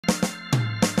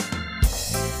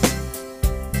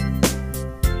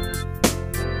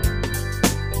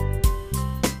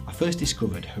first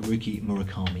discovered Haruki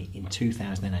Murakami in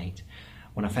 2008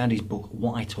 when I found his book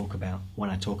What I Talk About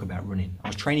When I Talk About Running. I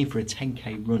was training for a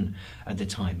 10k run at the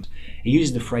time. He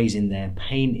uses the phrase in there,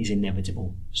 pain is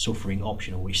inevitable, suffering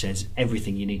optional, which says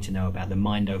everything you need to know about the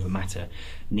mind over matter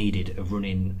needed of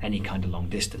running any kind of long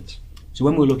distance. So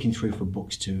when we were looking through for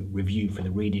books to review for the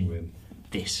reading room,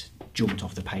 this jumped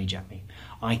off the page at me.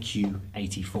 IQ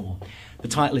 84. The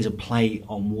title is a play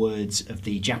on words of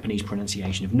the Japanese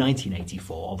pronunciation of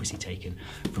 1984, obviously taken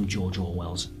from George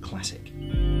Orwell's classic.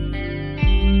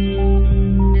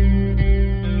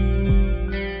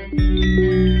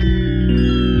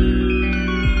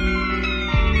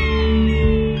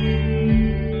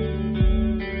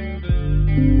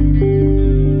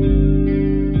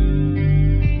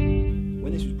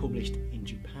 When this was published in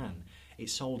Japan, it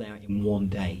sold out in one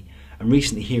day. And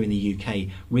recently here in the UK,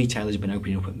 retailers have been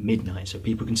opening up at midnight so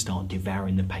people can start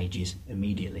devouring the pages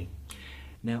immediately.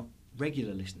 Now,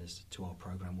 regular listeners to our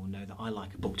programme will know that I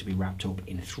like a book to be wrapped up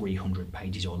in 300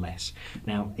 pages or less.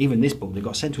 Now, even this book that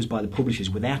got sent to us by the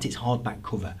publishers without its hardback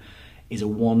cover is a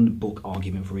one-book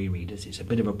argument for e-readers. It's a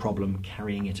bit of a problem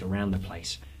carrying it around the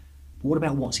place. But what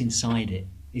about what's inside it?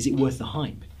 Is it worth the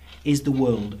hype? Is the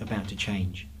world about to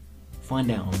change?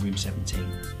 Find out on Room 17.